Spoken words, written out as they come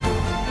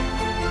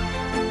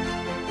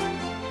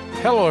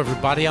Hello,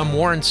 everybody. I'm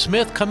Warren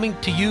Smith coming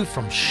to you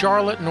from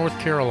Charlotte, North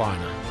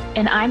Carolina.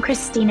 And I'm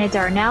Christina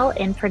Darnell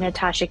in for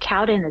Natasha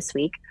Cowden this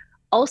week,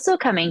 also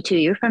coming to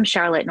you from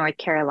Charlotte, North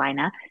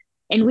Carolina.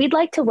 And we'd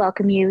like to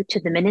welcome you to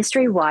the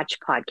Ministry Watch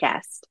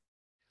podcast.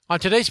 On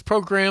today's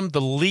program,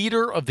 the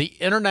leader of the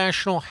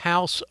International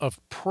House of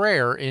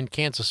Prayer in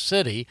Kansas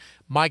City,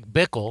 Mike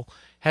Bickle,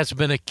 has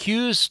been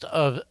accused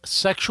of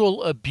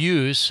sexual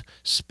abuse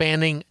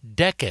spanning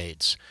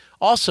decades.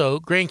 Also,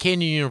 Grand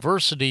Canyon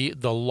University,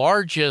 the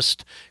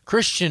largest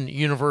Christian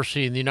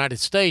university in the United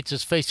States,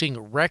 is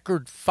facing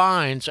record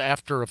fines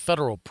after a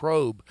federal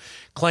probe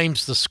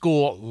claims the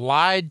school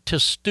lied to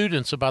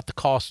students about the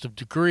cost of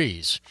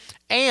degrees.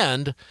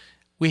 And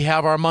we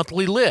have our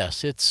monthly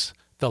list. It's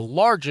the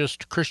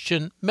largest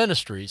Christian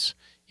ministries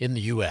in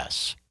the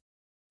U.S.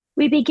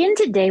 We begin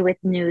today with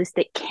news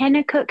that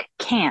Kennecott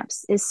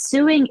Camps is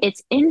suing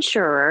its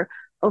insurer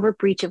over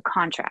breach of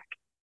contract.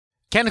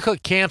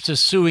 Kennecott Camps is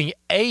suing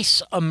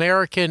Ace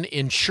American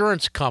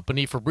Insurance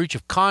Company for breach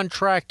of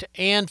contract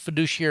and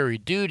fiduciary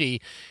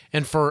duty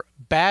and for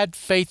bad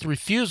faith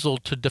refusal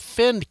to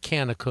defend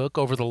Kennecott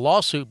over the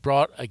lawsuit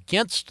brought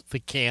against the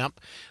camp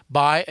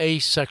by a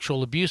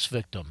sexual abuse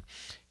victim.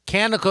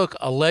 Kennecott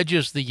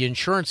alleges the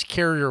insurance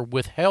carrier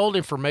withheld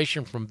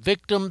information from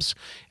victims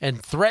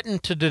and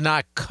threatened to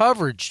deny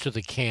coverage to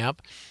the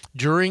camp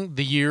during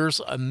the years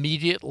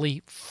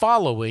immediately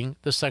following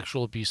the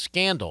sexual abuse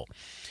scandal.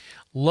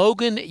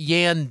 Logan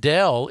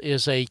Yandell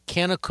is a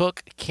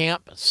Kennecott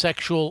camp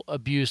sexual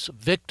abuse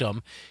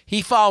victim.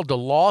 He filed a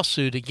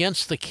lawsuit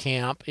against the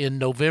camp in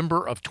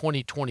November of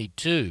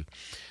 2022.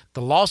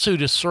 The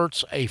lawsuit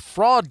asserts a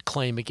fraud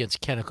claim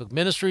against Kennecott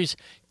Ministries,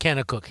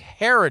 Kennecott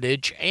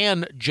Heritage,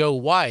 and Joe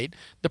White,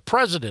 the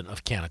president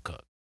of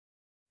Kennecott.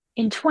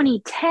 In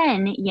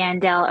 2010,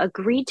 Yandell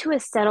agreed to a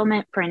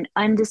settlement for an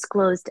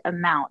undisclosed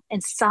amount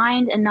and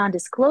signed a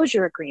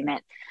non-disclosure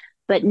agreement.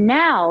 But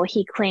now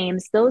he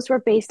claims those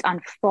were based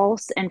on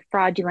false and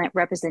fraudulent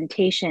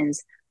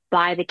representations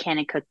by the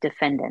Kennecott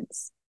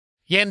defendants.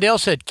 Yandell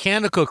said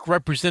Kennecott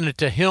represented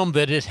to him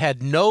that it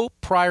had no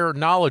prior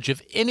knowledge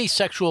of any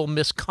sexual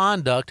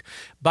misconduct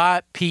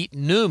by Pete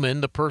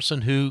Newman, the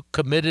person who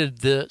committed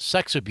the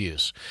sex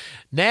abuse.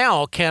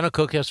 Now,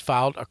 Kennecott has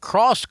filed a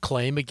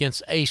cross-claim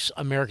against Ace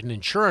American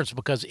Insurance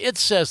because it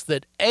says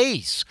that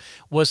Ace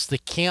was the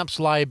camp's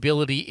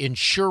liability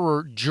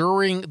insurer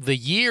during the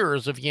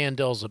years of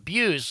Yandell's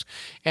abuse,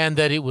 and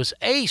that it was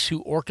Ace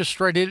who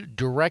orchestrated,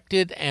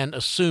 directed, and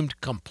assumed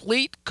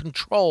complete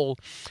control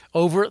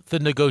over the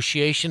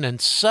negotiation and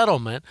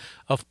settlement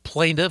of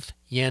plaintiff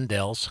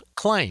Yandell's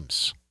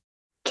claims.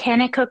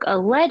 Kennecott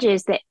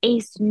alleges that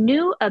Ace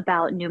knew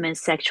about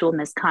Newman's sexual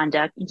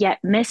misconduct, yet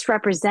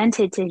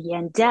misrepresented to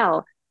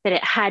Yandell that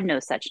it had no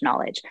such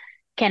knowledge.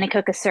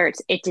 Kennecott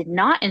asserts it did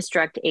not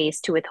instruct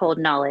Ace to withhold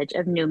knowledge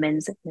of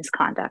Newman's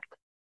misconduct.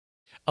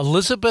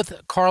 Elizabeth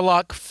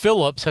Carlock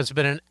Phillips has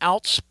been an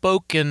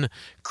outspoken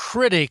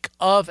critic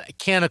of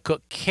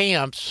Kennecott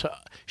Camps.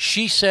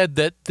 She said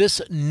that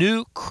this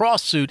new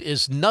lawsuit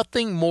is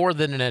nothing more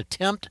than an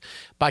attempt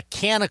by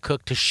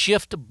Kennecott to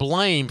shift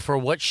blame for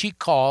what she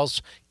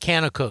calls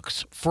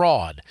Kennecott's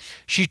fraud.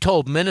 She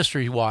told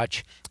Ministry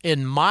Watch,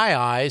 "In my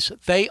eyes,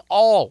 they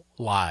all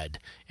lied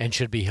and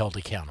should be held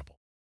accountable."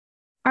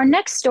 Our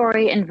next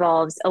story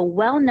involves a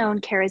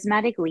well-known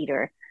charismatic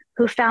leader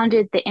who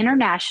founded the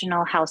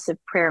International House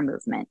of Prayer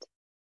movement.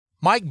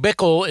 Mike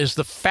Bickle is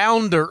the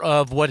founder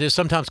of what is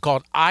sometimes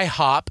called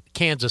IHOP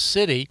Kansas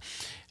City.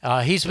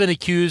 He's been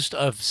accused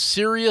of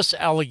serious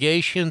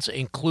allegations,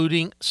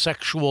 including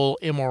sexual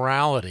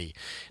immorality.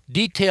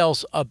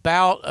 Details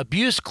about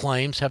abuse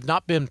claims have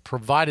not been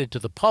provided to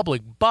the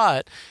public,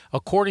 but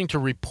according to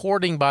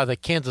reporting by the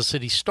Kansas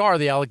City Star,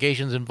 the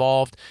allegations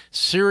involved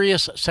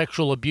serious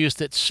sexual abuse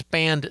that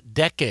spanned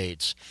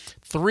decades.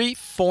 3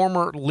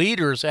 former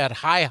leaders at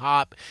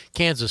IHOP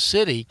Kansas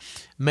City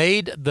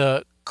made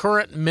the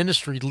current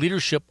ministry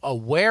leadership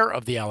aware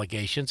of the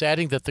allegations,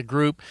 adding that the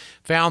group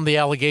found the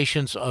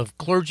allegations of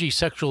clergy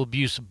sexual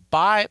abuse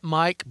by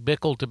Mike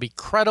Bickle to be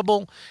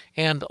credible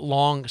and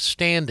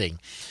long-standing.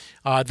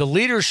 The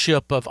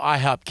leadership of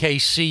IHOP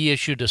KC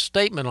issued a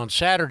statement on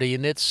Saturday,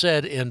 and it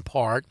said in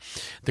part,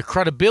 "The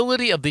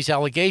credibility of these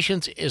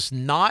allegations is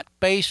not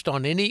based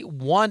on any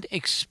one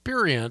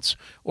experience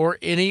or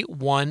any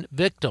one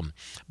victim,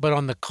 but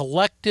on the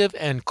collective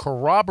and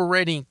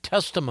corroborating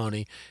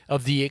testimony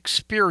of the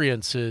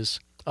experiences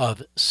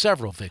of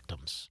several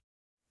victims."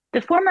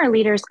 The former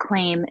leaders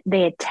claim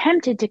they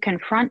attempted to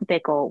confront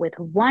Bickle with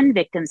one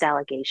victim's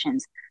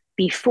allegations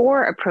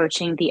before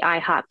approaching the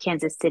IHOP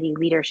Kansas City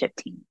leadership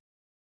team.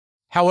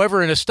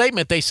 However, in a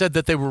statement, they said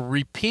that they were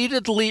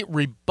repeatedly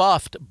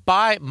rebuffed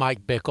by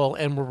Mike Bickle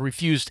and were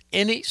refused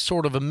any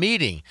sort of a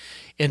meeting.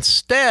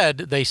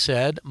 Instead, they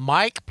said,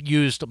 Mike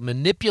used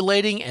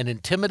manipulating and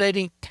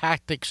intimidating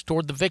tactics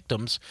toward the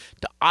victims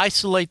to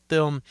isolate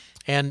them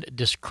and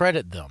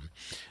discredit them.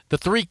 The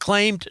three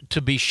claimed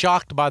to be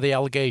shocked by the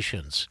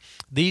allegations.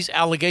 These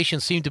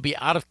allegations seemed to be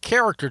out of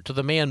character to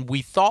the man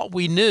we thought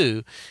we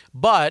knew,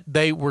 but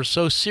they were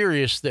so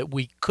serious that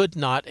we could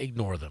not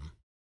ignore them.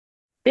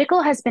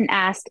 Bickle has been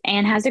asked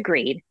and has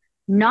agreed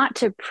not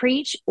to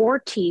preach or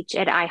teach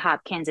at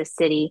IHOP Kansas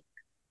City,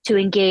 to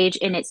engage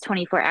in its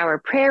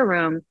 24-hour prayer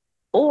room,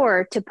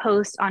 or to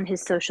post on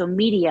his social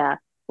media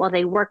while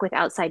they work with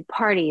outside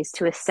parties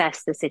to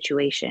assess the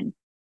situation.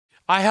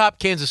 IHOP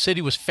Kansas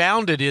City was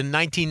founded in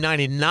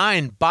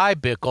 1999 by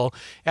Bickle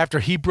after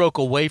he broke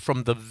away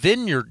from the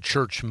Vineyard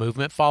Church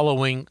movement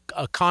following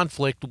a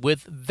conflict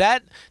with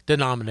that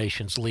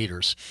denomination's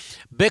leaders.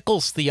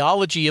 Bickle's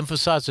theology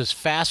emphasizes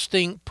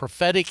fasting,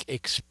 prophetic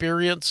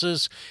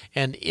experiences,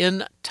 and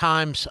end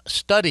times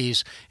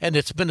studies, and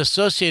it's been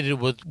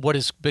associated with what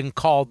has been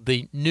called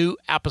the New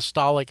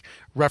Apostolic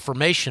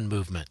Reformation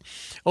movement.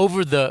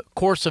 Over the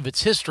course of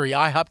its history,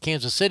 IHOP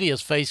Kansas City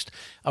has faced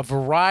a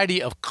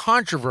variety of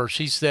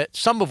controversies, that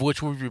some of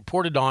which we've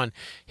reported on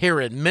here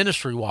at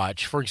Ministry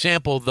Watch. For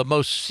example, the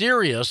most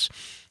serious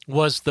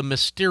was the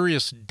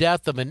mysterious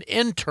death of an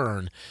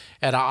intern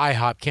at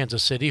IHOP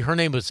Kansas City. Her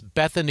name was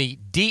Bethany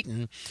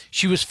Deaton.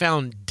 She was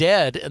found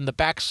dead in the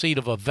back seat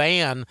of a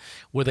van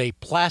with a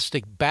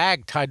plastic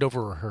bag tied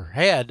over her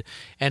head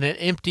and an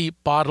empty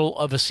bottle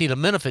of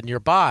acetaminophen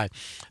nearby.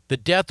 The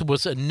death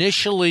was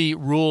initially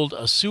ruled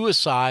a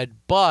suicide,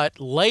 but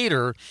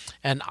later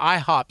an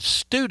IHOP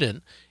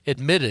student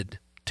admitted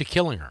to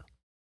killing her.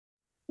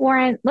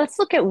 Warren, let's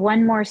look at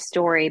one more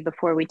story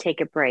before we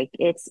take a break.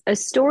 It's a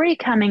story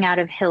coming out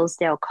of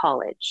Hillsdale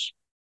College.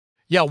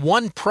 Yeah,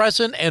 one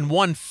present and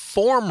one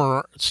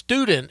former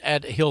student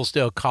at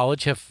Hillsdale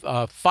College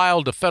have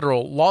filed a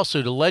federal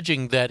lawsuit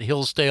alleging that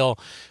Hillsdale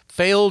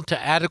failed to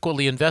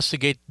adequately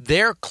investigate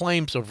their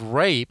claims of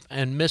rape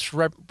and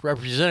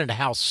misrepresented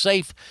how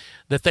safe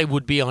that they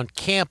would be on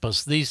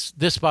campus.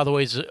 This, by the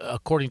way, is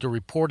according to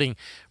reporting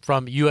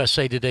from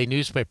USA Today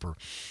newspaper.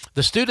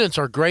 The students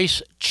are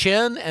Grace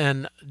Chen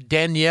and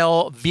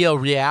Danielle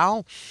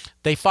Villarreal.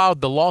 They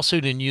filed the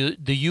lawsuit in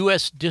the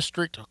U.S.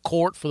 District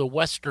Court for the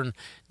Western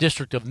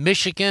District of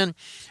Michigan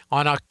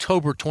on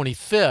October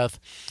 25th.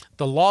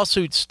 The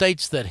lawsuit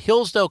states that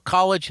Hillsdale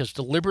College has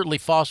deliberately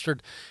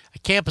fostered a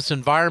campus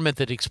environment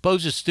that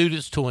exposes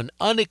students to an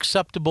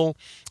unacceptable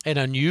and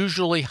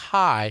unusually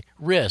high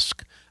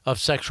risk of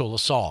sexual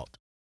assault.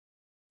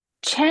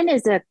 Chen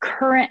is a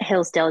current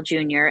Hillsdale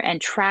junior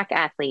and track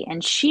athlete,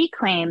 and she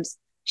claims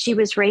she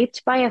was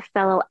raped by a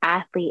fellow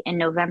athlete in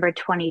November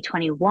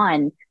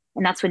 2021,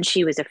 and that's when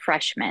she was a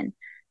freshman.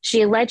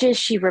 She alleges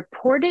she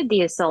reported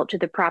the assault to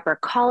the proper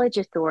college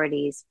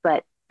authorities,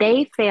 but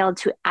they failed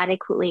to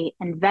adequately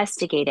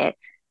investigate it.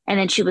 And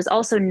then she was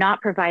also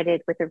not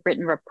provided with a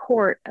written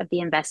report of the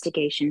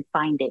investigation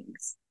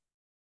findings.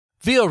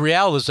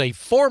 Villarreal is a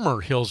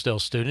former Hillsdale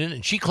student,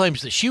 and she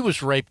claims that she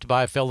was raped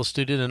by a fellow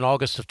student in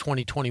August of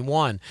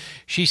 2021.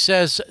 She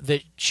says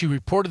that she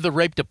reported the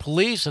rape to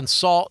police and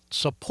sought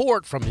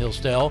support from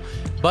Hillsdale,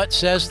 but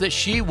says that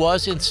she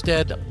was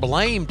instead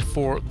blamed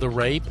for the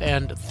rape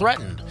and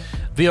threatened.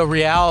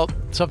 Villarreal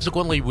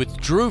subsequently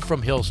withdrew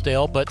from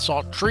Hillsdale, but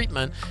sought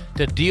treatment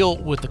to deal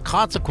with the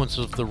consequences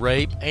of the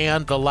rape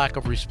and the lack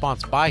of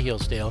response by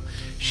Hillsdale.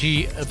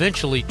 She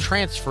eventually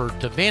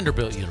transferred to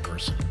Vanderbilt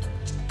University.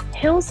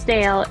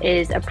 Hillsdale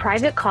is a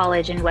private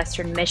college in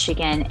Western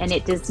Michigan, and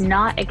it does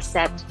not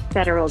accept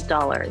federal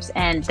dollars.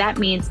 And that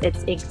means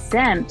it's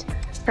exempt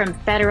from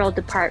Federal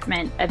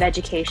Department of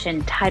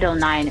Education Title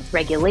IX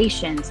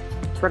regulations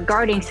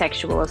regarding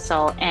sexual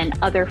assault and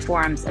other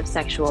forms of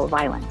sexual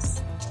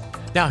violence.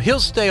 Now,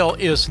 Hillsdale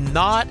is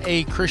not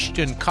a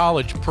Christian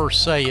college per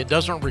se. It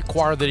doesn't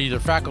require that either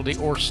faculty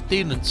or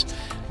students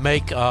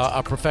make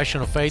a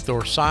profession of faith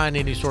or sign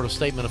any sort of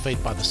statement of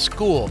faith by the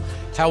school.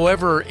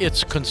 However,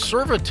 its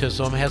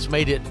conservatism has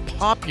made it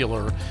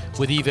popular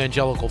with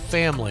evangelical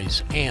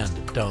families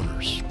and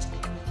donors.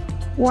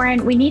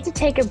 Warren, we need to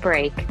take a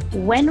break.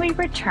 When we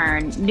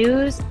return,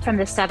 news from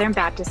the Southern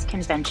Baptist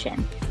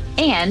Convention,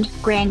 and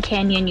Grand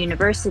Canyon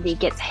University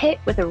gets hit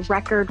with a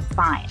record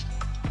fine.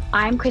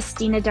 I'm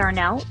Christina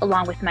Darnell,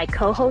 along with my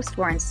co-host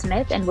Warren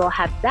Smith, and we'll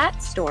have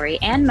that story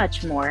and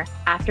much more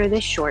after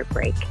this short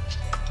break.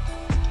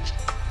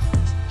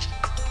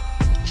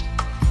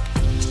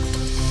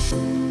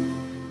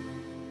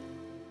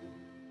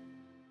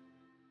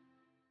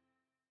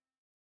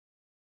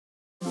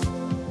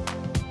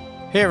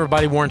 Hey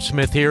everybody, Warren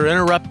Smith here,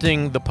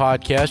 interrupting the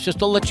podcast just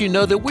to let you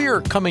know that we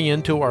are coming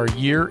into our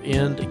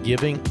year-end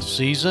giving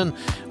season.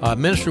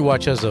 Ministry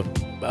Watch has a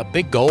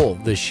big goal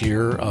this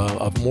year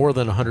of more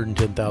than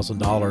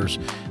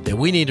 $110,000 that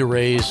we need to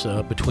raise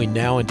between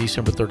now and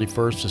December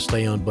 31st to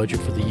stay on budget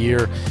for the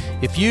year.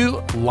 If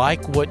you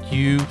like what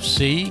you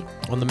see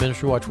on the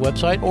Ministry Watch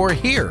website or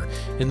here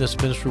in this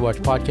Ministry Watch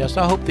podcast,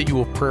 I hope that you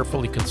will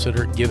prayerfully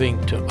consider giving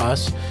to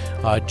us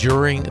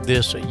during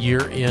this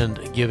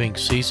year-end giving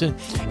season.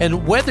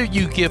 And whether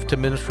you give to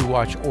Ministry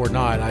Watch or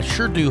not, I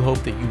sure do hope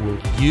that you will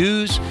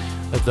use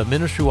the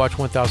Ministry Watch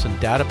 1000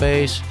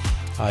 database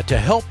to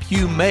help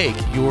you make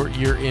your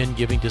year-end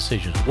giving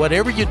decisions.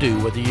 Whatever you do,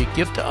 whether you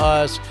give to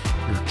us,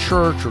 your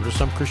church, or to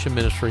some Christian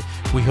ministry,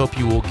 we hope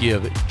you will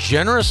give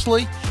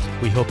generously.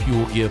 We hope you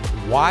will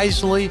give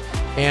wisely.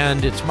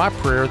 And it's my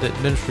prayer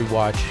that Ministry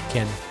Watch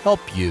can help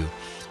you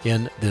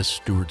in this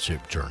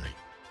stewardship journey.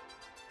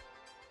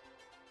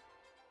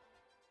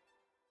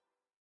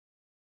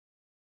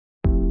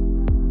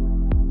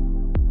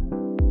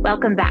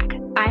 Welcome back.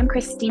 I'm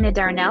Christina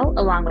Darnell,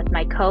 along with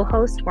my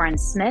co-host, Warren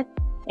Smith,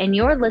 and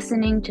you're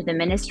listening to the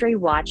Ministry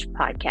Watch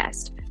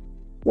podcast.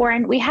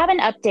 Warren, we have an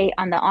update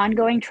on the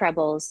ongoing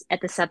troubles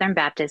at the Southern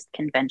Baptist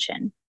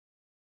Convention.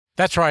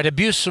 That's right.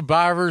 Abuse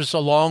survivors,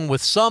 along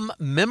with some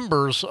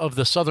members of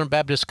the Southern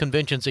Baptist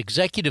Convention's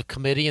Executive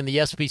Committee and the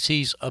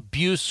SBC's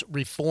Abuse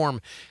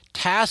Reform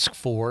Task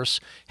Force,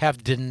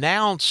 have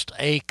denounced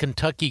a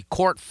Kentucky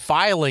court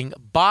filing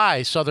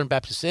by Southern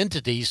Baptist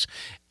entities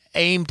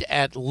aimed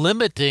at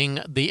limiting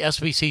the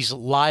SBC's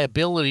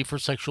liability for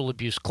sexual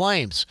abuse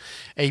claims.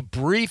 A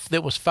brief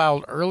that was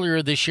filed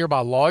earlier this year by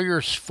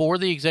lawyers for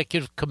the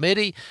Executive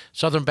Committee,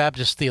 Southern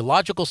Baptist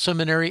Theological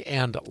Seminary,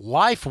 and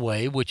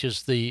Lifeway, which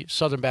is the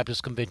Southern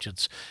Baptist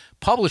Convention's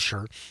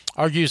publisher,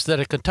 argues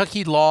that a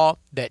Kentucky law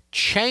that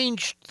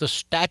changed the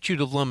statute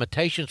of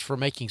limitations for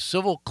making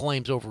civil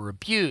claims over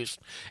abuse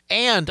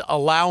and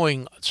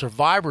allowing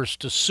survivors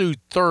to sue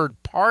third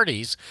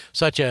parties,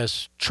 such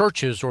as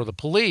churches or the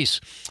police,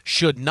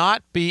 should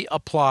not be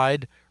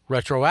applied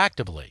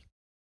retroactively.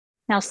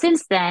 Now,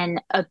 since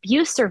then,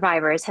 abuse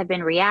survivors have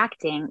been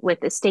reacting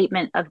with a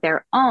statement of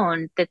their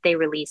own that they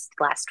released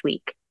last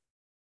week.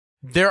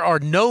 There are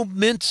no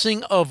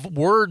mincing of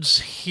words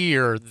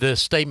here, the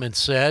statement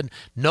said.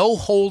 No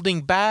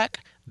holding back.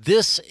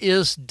 This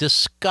is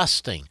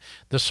disgusting.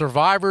 The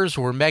survivors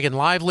were Megan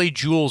Lively,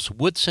 Jules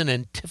Woodson,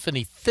 and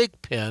Tiffany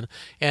Thigpen.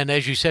 And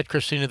as you said,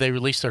 Christina, they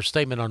released their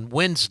statement on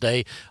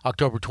Wednesday,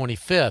 October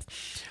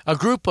 25th. A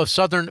group of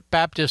Southern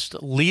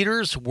Baptist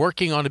leaders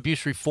working on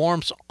abuse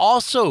reforms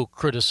also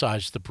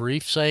criticized the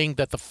brief, saying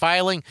that the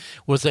filing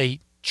was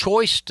a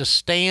choice to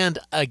stand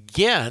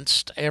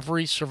against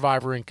every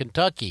survivor in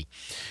Kentucky.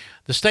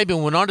 The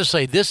statement went on to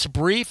say, this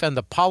brief and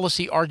the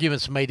policy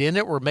arguments made in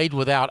it were made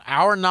without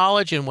our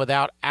knowledge and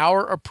without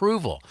our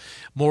approval.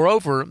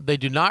 Moreover, they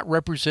do not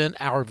represent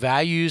our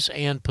values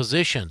and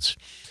positions.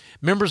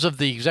 Members of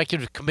the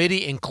Executive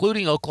Committee,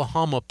 including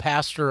Oklahoma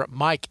pastor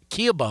Mike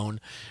Keobone,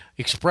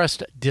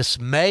 expressed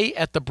dismay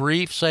at the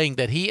brief, saying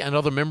that he and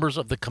other members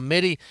of the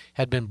committee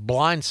had been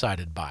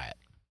blindsided by it.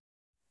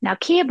 Now,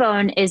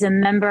 Keobone is a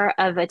member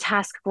of a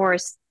task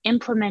force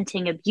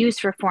implementing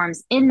abuse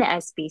reforms in the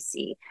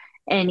SBC,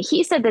 and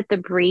he said that the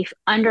brief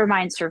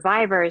undermined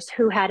survivors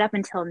who had up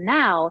until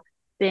now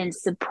been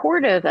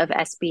supportive of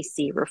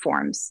SBC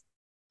reforms.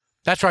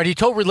 That's right. He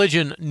told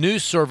Religion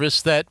News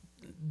Service that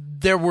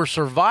there were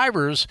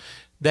survivors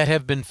that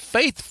have been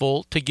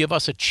faithful to give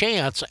us a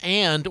chance,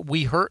 and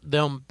we hurt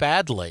them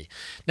badly.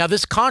 Now,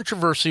 this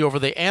controversy over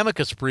the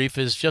amicus brief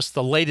is just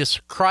the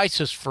latest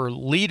crisis for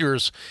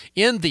leaders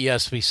in the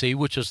SBC,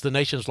 which is the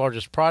nation's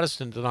largest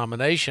Protestant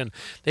denomination.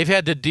 They've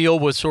had to deal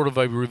with sort of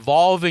a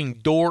revolving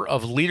door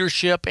of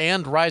leadership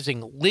and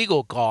rising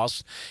legal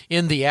costs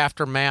in the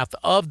aftermath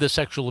of the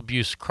sexual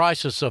abuse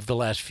crisis of the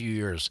last few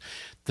years.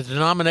 The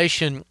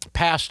denomination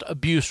passed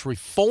abuse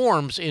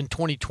reforms in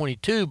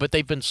 2022, but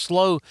they've been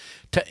slow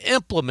to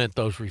implement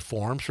those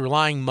reforms,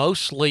 relying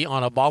mostly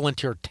on a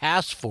volunteer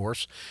task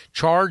force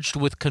charged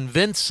with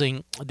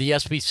convincing the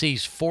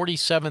SBC's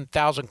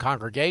 47,000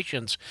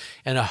 congregations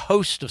and a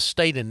host of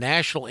state and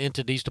national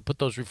entities to put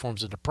those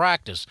reforms into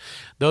practice.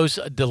 Those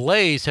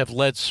delays have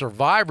led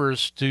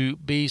survivors to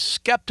be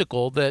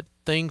skeptical that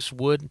things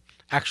would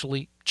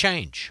actually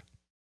change.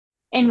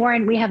 And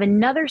Warren, we have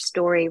another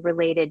story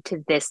related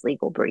to this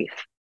legal brief.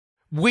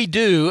 We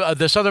do.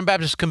 The Southern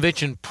Baptist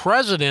Convention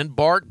president,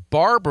 Bart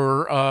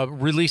Barber,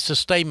 released a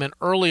statement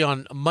early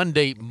on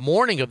Monday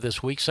morning of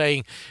this week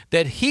saying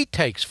that he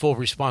takes full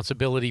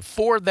responsibility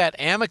for that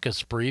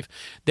amicus brief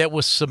that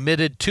was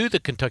submitted to the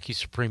Kentucky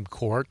Supreme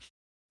Court.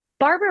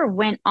 Barber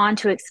went on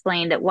to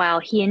explain that while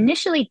he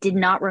initially did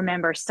not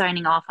remember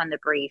signing off on the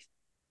brief,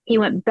 he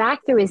went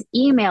back through his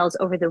emails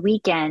over the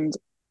weekend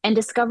and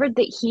discovered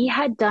that he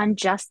had done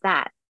just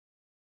that.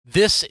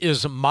 This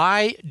is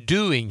my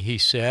doing, he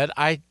said.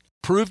 I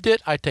proved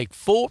it. I take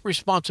full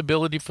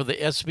responsibility for the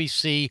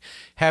SBC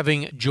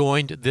having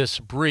joined this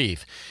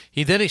brief.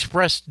 He then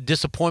expressed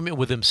disappointment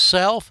with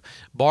himself.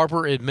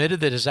 Barber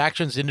admitted that his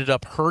actions ended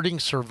up hurting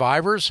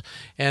survivors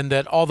and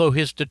that although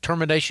his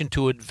determination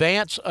to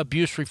advance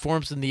abuse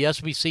reforms in the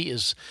SBC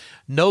is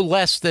no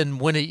less than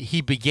when he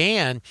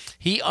began,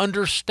 he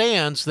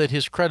understands that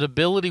his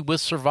credibility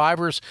with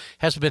survivors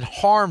has been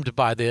harmed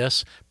by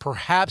this,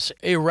 perhaps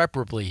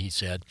irreparably, he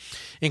said.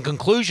 In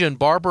conclusion,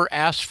 Barber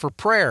asked for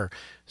prayer,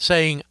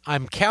 saying,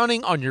 I'm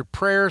counting on your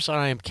prayers and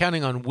I am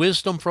counting on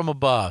wisdom from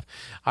above.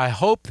 I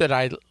hope that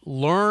I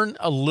learn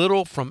a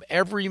little from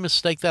every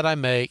mistake that I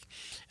make,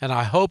 and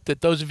I hope that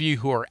those of you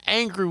who are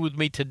angry with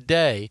me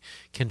today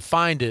can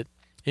find it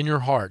in your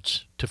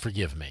hearts to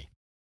forgive me.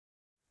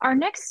 Our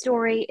next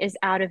story is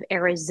out of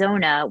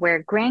Arizona,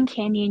 where Grand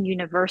Canyon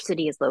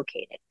University is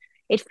located.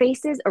 It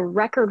faces a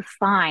record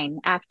fine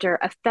after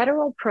a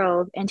federal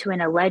probe into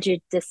an alleged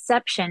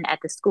deception at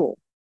the school.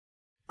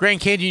 Grand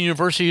Canyon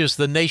University is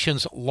the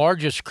nation's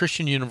largest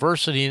Christian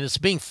university, and it's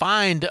being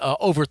fined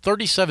over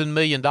 $37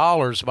 million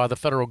by the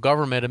federal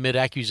government amid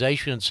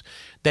accusations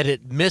that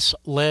it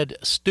misled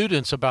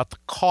students about the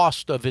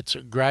cost of its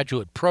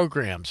graduate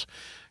programs.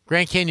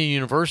 Grand Canyon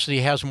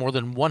University has more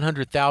than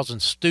 100,000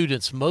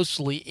 students,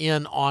 mostly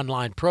in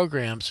online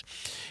programs,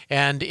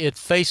 and it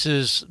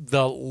faces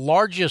the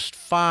largest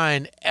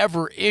fine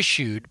ever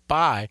issued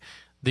by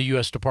the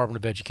U.S. Department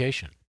of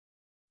Education.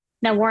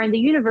 Now, Warren, the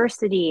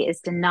university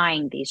is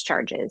denying these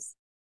charges.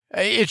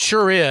 It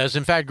sure is.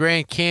 In fact,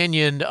 Grand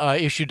Canyon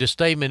issued a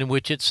statement in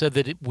which it said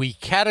that we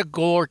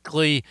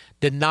categorically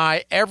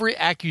deny every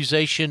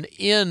accusation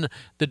in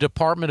the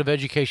Department of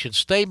Education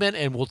statement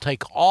and will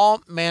take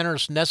all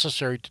manners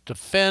necessary to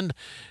defend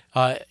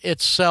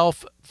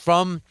itself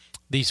from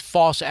these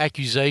false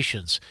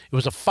accusations. It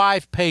was a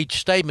 5-page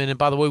statement. And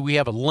by the way, we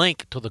have a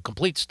link to the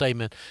complete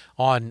statement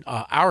on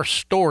our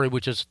story,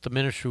 which is the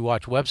Ministry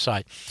Watch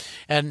website.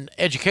 An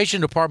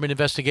Education Department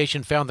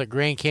investigation found that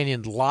Grand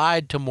Canyon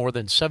lied to more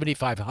than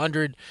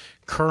 7,500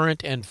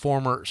 current and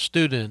former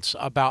students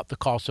about the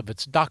cost of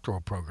its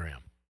doctoral program.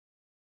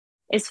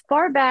 As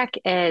far back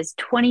as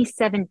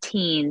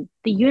 2017,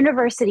 the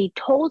university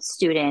told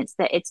students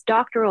that its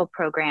doctoral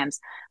programs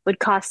would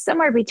cost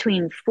somewhere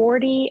between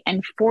 $40,000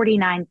 and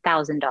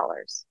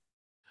 $49,000.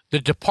 The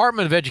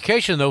Department of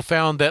Education, though,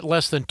 found that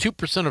less than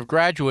 2% of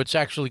graduates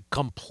actually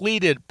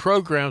completed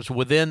programs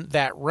within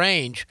that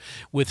range,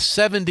 with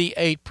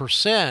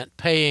 78%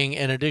 paying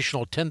an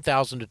additional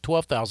 $10,000 to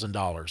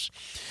 $12,000.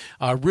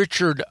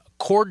 Richard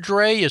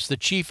Cordray is the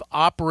Chief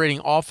Operating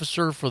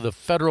Officer for the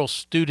Federal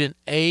Student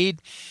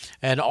Aid,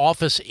 an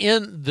office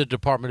in the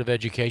Department of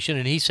Education,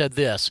 and he said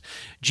this: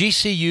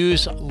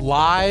 GCU's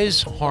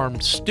lies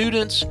harmed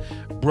students,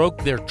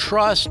 broke their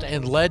trust,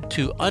 and led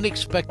to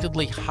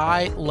unexpectedly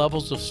high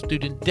levels of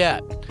student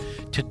debt.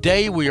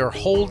 Today, we are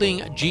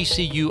holding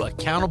GCU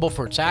accountable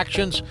for its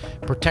actions,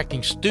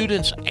 protecting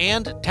students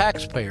and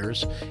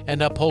taxpayers,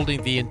 and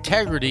upholding the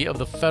integrity of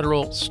the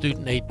federal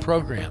student aid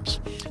programs.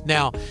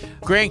 Now,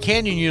 Grand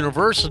Canyon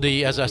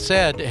University, as I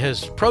said,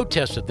 has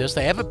protested this.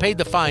 They haven't paid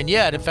the fine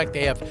yet. In fact,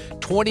 they have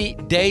 20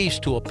 days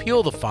to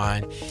appeal the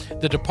fine.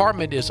 The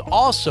department is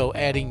also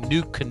adding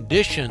new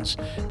conditions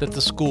that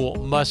the school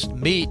must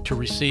meet to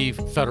receive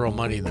federal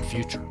money in the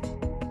future.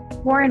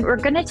 Warren, we're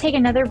going to take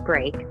another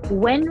break.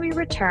 When we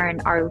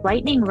return, our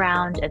lightning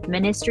round of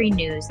ministry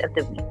news of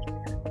the week.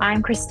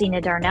 I'm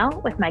Christina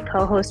Darnell with my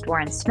co-host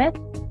Warren Smith.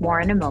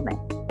 More in a moment.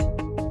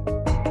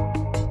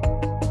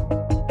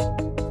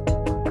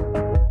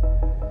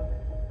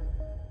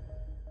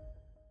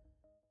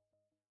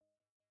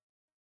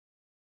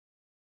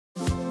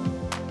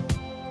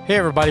 Hey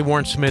everybody,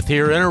 Warren Smith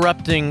here,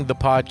 interrupting the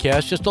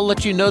podcast just to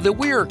let you know that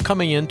we are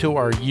coming into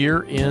our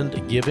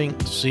year-end giving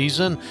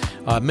season.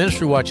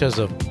 Ministry Watch has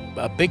a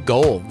big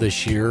goal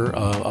this year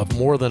of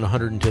more than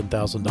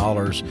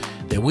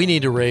 $110,000 that we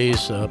need to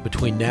raise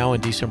between now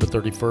and December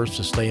 31st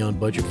to stay on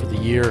budget for the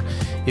year.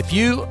 If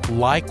you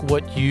like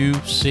what you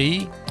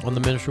see on the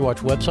Ministry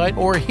Watch website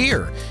or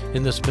here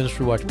in this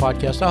Ministry Watch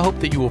podcast, I hope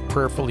that you will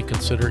prayerfully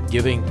consider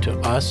giving to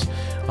us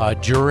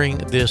during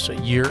this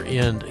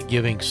year-end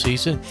giving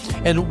season.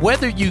 And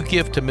whether you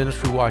give to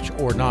Ministry Watch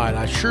or not,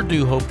 I sure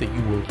do hope that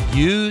you will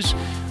use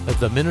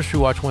the Ministry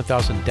Watch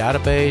 1000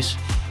 database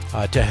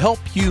to help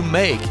you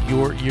make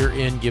your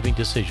year-end giving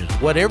decisions.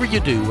 Whatever you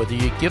do, whether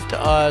you give to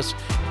us,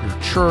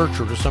 your church,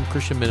 or to some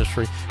Christian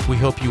ministry, we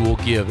hope you will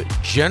give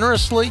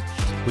generously.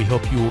 We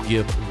hope you will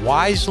give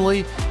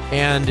wisely.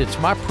 And it's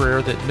my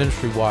prayer that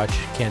Ministry Watch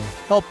can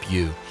help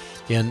you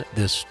in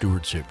this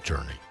stewardship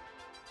journey.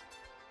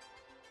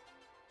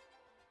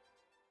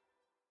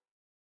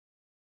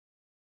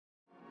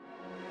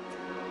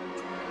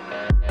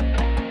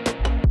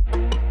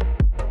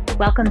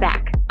 Welcome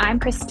back. I'm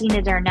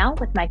Christina Darnell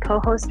with my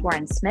co-host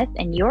Warren Smith,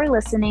 and you're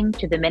listening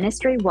to the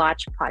Ministry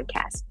Watch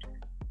podcast.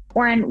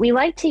 Warren, we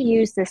like to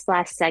use this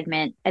last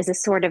segment as a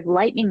sort of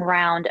lightning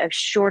round of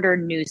shorter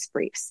news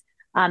briefs.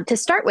 To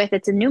start with,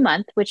 it's a new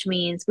month, which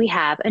means we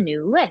have a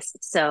new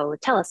list. So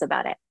tell us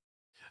about it.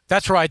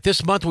 That's right.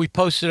 This month we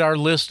posted our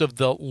list of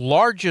the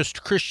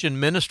largest Christian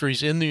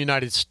ministries in the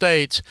United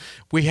States.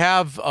 We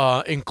have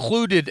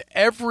included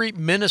every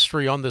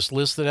ministry on this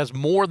list that has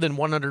more than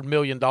 $100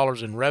 million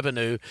in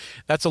revenue.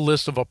 That's a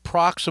list of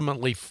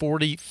approximately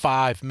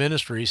 45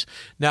 ministries.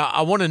 Now,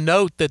 I want to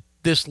note that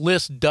this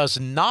list does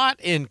not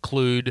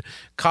include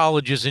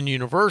colleges and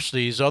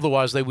universities.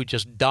 Otherwise, they would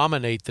just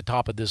dominate the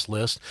top of this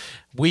list.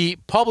 We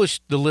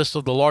published the list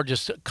of the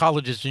largest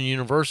colleges and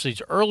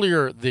universities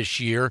earlier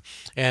this year.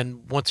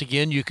 And once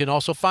again, you can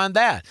also find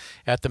that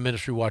at the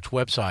Ministry Watch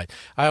website.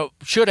 I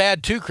should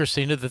add, too,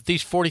 Christina, that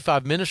these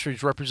 45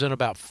 ministries represent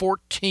about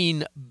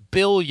 $14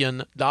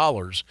 billion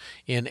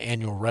in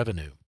annual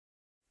revenue.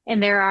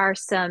 And there are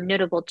some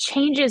notable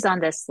changes on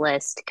this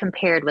list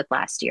compared with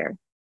last year.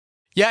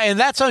 Yeah, and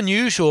that's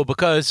unusual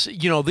because,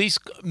 these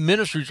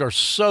ministries are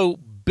so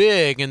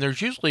big and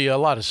there's usually a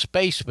lot of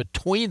space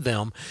between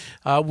them.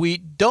 We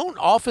don't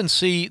often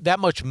see that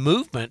much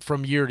movement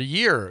from year to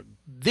year.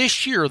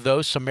 This year,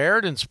 though,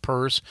 Samaritan's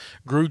Purse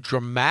grew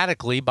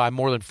dramatically by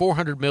more than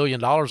 $400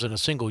 million in a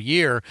single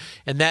year,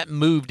 and that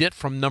moved it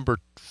from number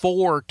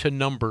 4 to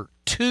number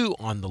 2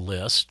 on the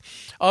list.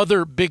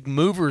 Other big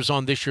movers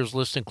on this year's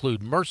list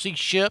include Mercy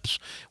Ships,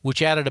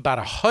 which added about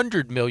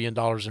 $100 million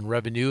in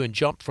revenue and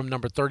jumped from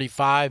number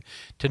 35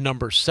 to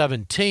number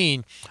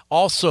 17.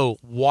 Also,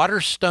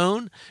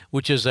 Waterstone,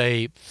 which is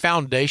a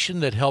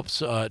foundation that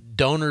helps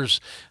donors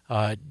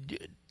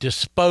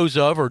dispose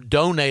of, or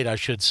donate, I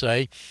should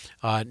say,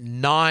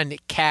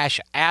 non-cash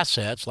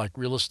assets like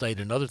real estate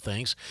and other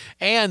things,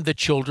 and the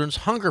Children's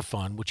Hunger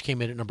Fund, which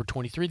came in at number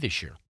 23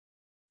 this year.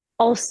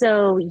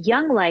 Also,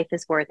 Young Life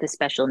is worth a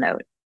special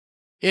note.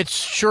 It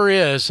sure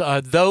is.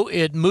 Though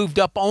it moved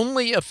up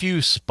only a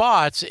few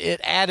spots,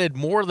 it added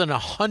more than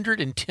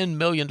 $110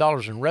 million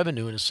in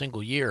revenue in a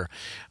single year.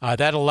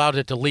 That allowed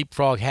it to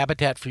leapfrog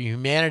Habitat for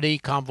Humanity,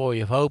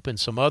 Convoy of Hope, and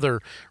some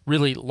other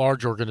really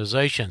large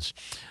organizations.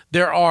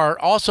 There are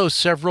also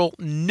several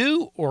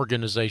new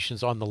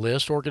organizations on the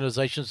list,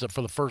 organizations that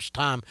for the first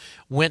time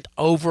went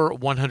over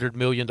 $100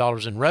 million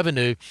in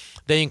revenue.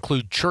 They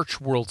include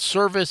Church World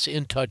Service,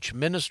 In Touch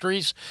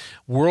Ministries,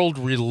 World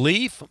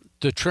Relief,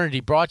 the Trinity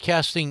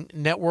Broadcasting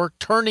Network,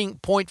 Turning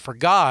Point for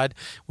God,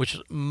 which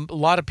a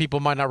lot of people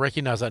might not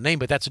recognize that name,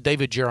 but that's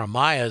David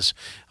Jeremiah's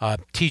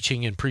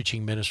teaching and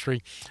preaching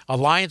ministry,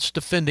 Alliance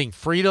Defending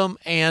Freedom,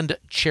 and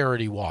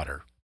Charity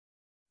Water.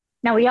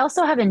 Now, we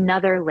also have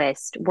another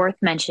list worth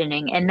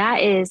mentioning, and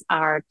that is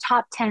our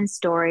top 10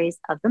 stories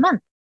of the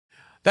month.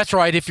 That's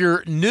right. If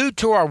you're new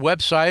to our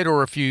website,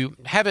 or if you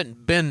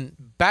haven't been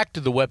back to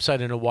the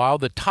website in a while,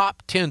 the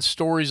top 10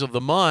 stories of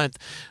the month,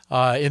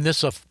 in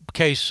this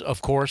case,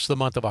 of course, the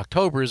month of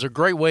October, is a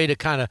great way to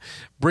kind of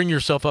bring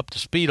yourself up to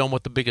speed on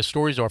what the biggest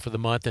stories are for the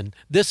month. And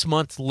this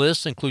month's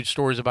list includes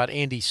stories about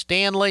Andy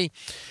Stanley,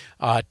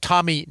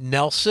 Tommy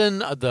Nelson,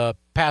 the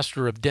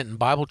pastor of Denton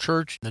Bible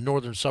Church in the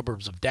northern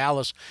suburbs of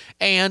Dallas,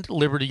 and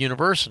Liberty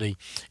University.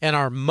 And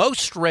our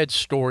most read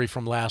story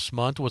from last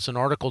month was an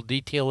article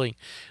detailing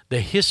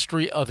the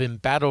history of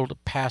embattled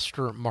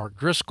Pastor Mark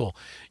Driscoll.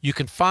 You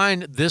can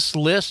find this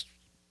list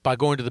by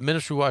going to the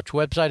Ministry Watch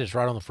website. It's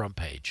right on the front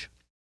page.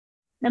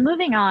 Now,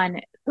 moving on,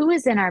 who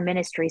is in our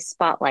ministry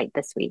spotlight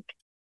this week?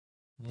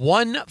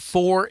 One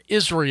for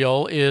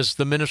Israel is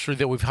the ministry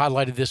that we've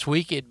highlighted this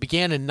week. It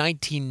began in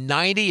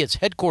 1990. It's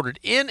headquartered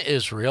in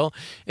Israel,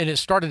 and it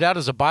started out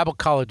as a Bible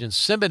college and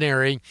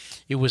seminary.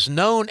 It was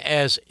known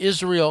as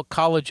Israel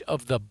College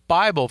of the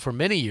Bible for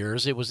many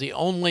years. It was the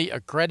only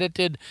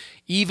accredited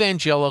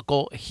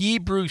evangelical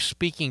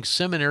Hebrew-speaking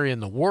seminary in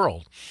the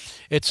world.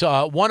 It's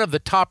one of the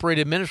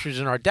top-rated ministries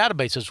in our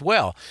database as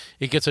well.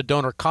 It gets a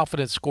donor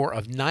confidence score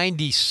of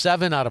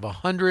 97 out of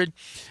 100,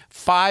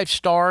 5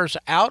 stars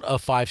out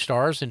of 5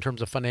 stars in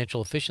terms of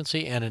financial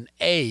efficiency, and an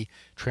A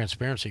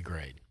transparency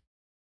grade.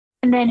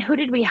 And then who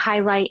did we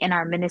highlight in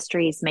our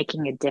ministries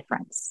making a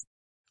difference?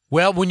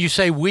 Well, when you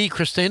say we,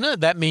 Christina,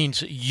 that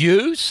means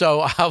you.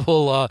 So I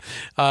will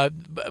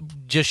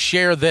just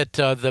share that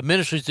the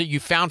ministries that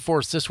you found for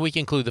us this week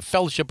include the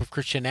Fellowship of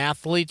Christian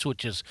Athletes,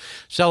 which is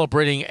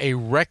celebrating a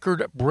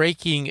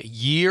record-breaking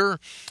year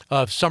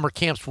of summer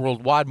camps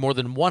worldwide. More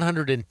than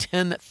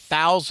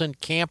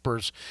 110,000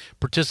 campers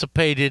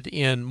participated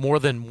in more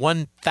than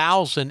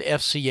 1,000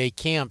 FCA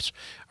camps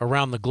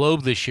around the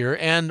globe this year.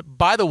 And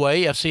by the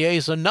way, FCA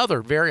is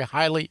another very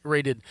highly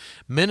rated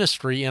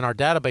ministry in our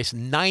database,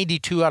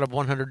 92 out of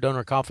 100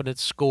 donor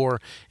confidence score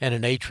and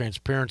an A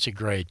transparency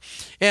grade.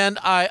 And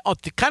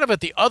kind of at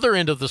the other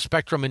end of the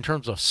spectrum in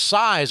terms of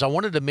size, I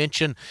wanted to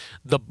mention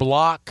the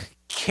Block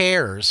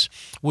Cares,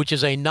 which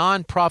is a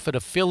nonprofit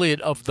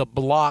affiliate of the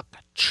Block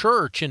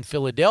Church in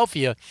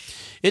Philadelphia.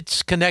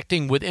 It's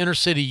connecting with inner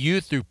city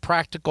youth through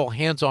practical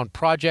hands-on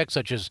projects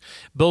such as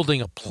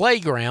building a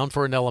playground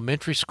for an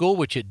elementary school,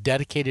 which it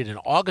dedicated in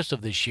August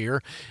of this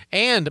year,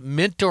 and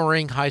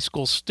mentoring high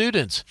school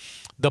students.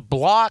 The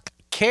Block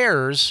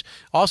Cares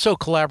also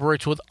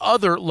collaborates with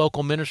other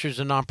local ministries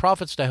and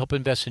nonprofits to help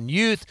invest in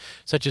youth,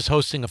 such as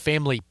hosting a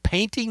family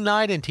painting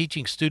night and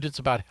teaching students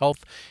about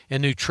health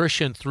and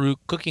nutrition through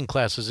cooking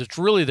classes. It's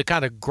really the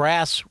kind of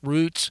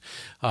grassroots,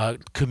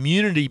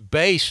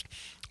 community-based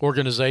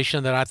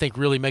organization that I think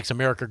really makes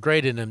America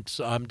great, and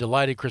I'm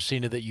delighted,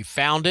 Christina, that you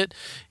found it,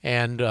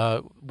 and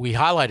we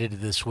highlighted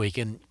it this week.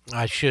 And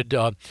I should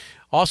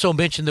also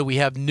mention that we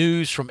have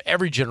news from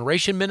Every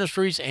Generation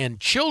Ministries and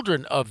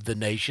Children of the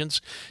Nations.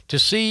 To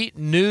see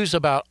news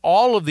about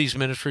all of these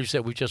ministries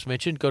that we just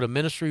mentioned, go to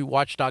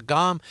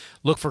ministrywatch.com.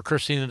 Look for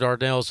Christina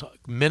Darnell's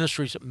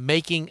Ministries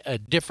Making a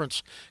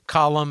Difference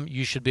column.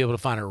 You should be able to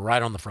find it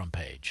right on the front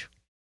page.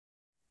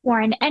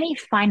 Warren, any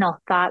final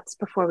thoughts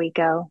before we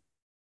go?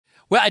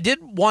 Well, I did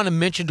want to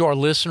mention to our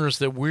listeners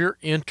that we're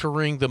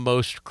entering the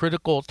most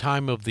critical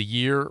time of the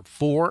year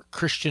for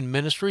Christian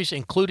ministries,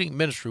 including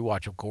Ministry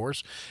Watch, of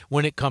course,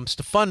 when it comes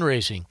to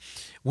fundraising.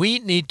 We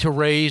need to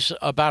raise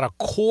about a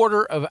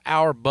quarter of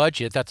our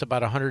budget. That's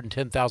about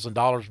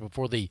 $110,000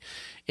 before the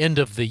end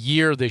of the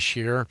year this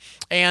year.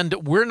 And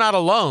we're not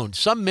alone.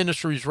 Some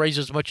ministries raise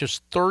as much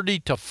as 30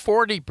 to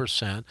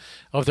 40%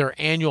 of their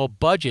annual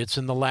budgets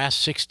in the last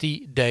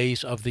 60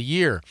 days of the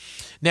year.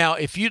 Now,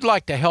 if you'd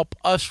like to help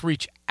us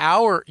reach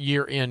our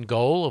year-end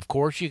goal, of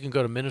course, you can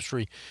go to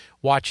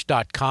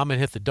ministrywatch.com and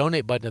hit the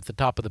donate button at the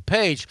top of the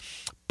page.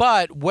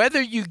 But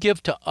whether you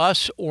give to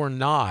us or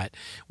not,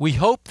 we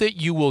hope that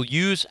you will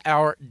use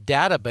our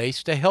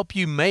database to help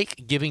you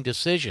make giving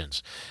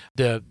decisions.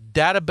 The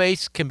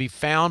database can be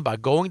found by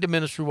going to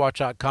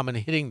ministrywatch.com and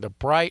hitting the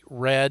bright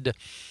red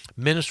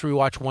Ministry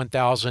Watch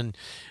 1000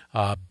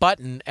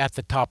 button at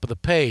the top of the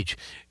page.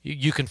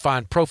 You can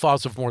find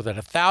profiles of more than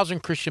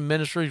 1,000 Christian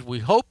ministries. We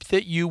hope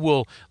that you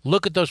will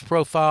look at those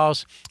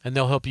profiles and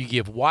they'll help you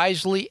give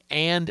wisely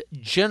and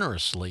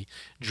generously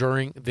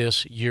during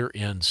this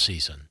year-end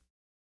season.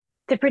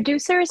 The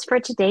producers for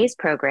today's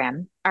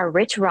program are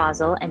Rich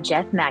Rosell and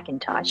Jeff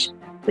McIntosh.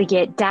 We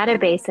get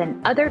database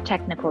and other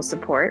technical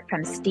support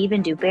from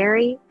Stephen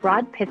Dewberry,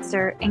 Rod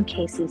Pitzer, and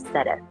Casey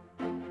Sedeth.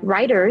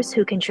 Writers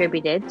who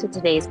contributed to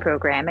today's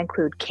program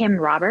include Kim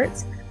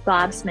Roberts,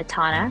 Bob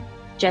Smetana,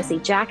 Jesse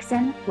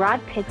Jackson,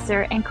 Rod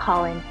Pitzer, and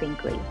Colin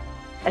Binkley.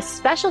 A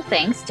special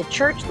thanks to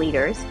church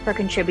leaders for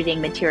contributing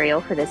material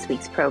for this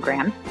week's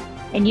program.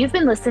 And you've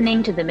been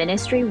listening to the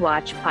Ministry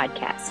Watch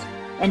podcast.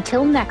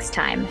 Until next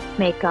time,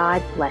 may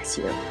God bless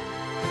you.